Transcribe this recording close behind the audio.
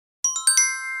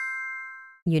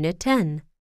Unit 10.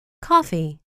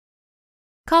 Coffee.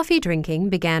 Coffee drinking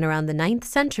began around the 9th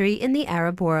century in the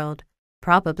Arab world,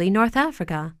 probably North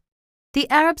Africa. The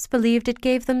Arabs believed it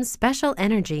gave them special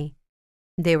energy.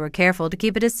 They were careful to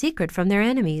keep it a secret from their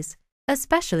enemies,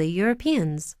 especially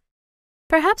Europeans.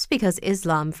 Perhaps because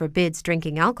Islam forbids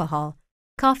drinking alcohol,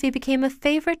 coffee became a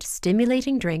favorite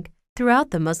stimulating drink throughout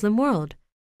the Muslim world,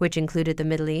 which included the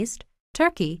Middle East,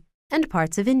 Turkey, and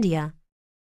parts of India.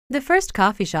 The first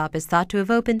coffee shop is thought to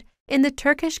have opened in the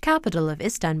Turkish capital of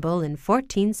Istanbul in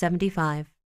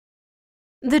 1475.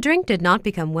 The drink did not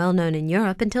become well known in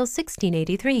Europe until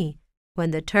 1683,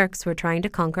 when the Turks were trying to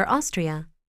conquer Austria.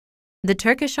 The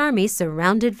Turkish army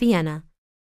surrounded Vienna.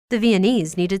 The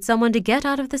Viennese needed someone to get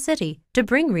out of the city to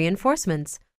bring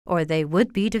reinforcements, or they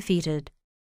would be defeated.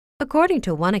 According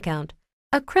to one account,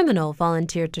 a criminal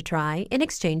volunteered to try in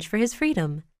exchange for his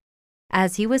freedom.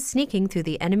 As he was sneaking through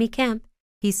the enemy camp,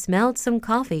 he smelled some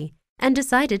coffee and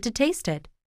decided to taste it.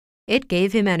 It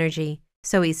gave him energy,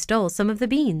 so he stole some of the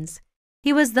beans.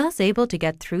 He was thus able to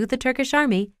get through the Turkish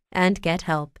army and get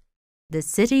help. The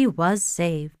city was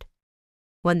saved.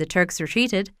 When the Turks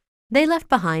retreated, they left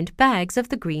behind bags of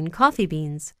the green coffee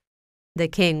beans. The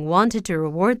king wanted to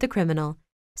reward the criminal,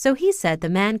 so he said the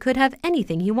man could have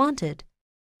anything he wanted.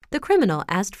 The criminal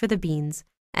asked for the beans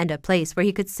and a place where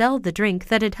he could sell the drink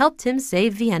that had helped him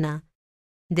save Vienna.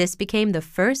 This became the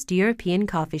first European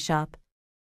coffee shop.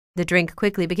 The drink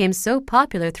quickly became so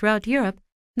popular throughout Europe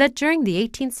that during the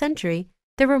 18th century,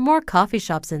 there were more coffee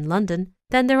shops in London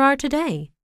than there are today.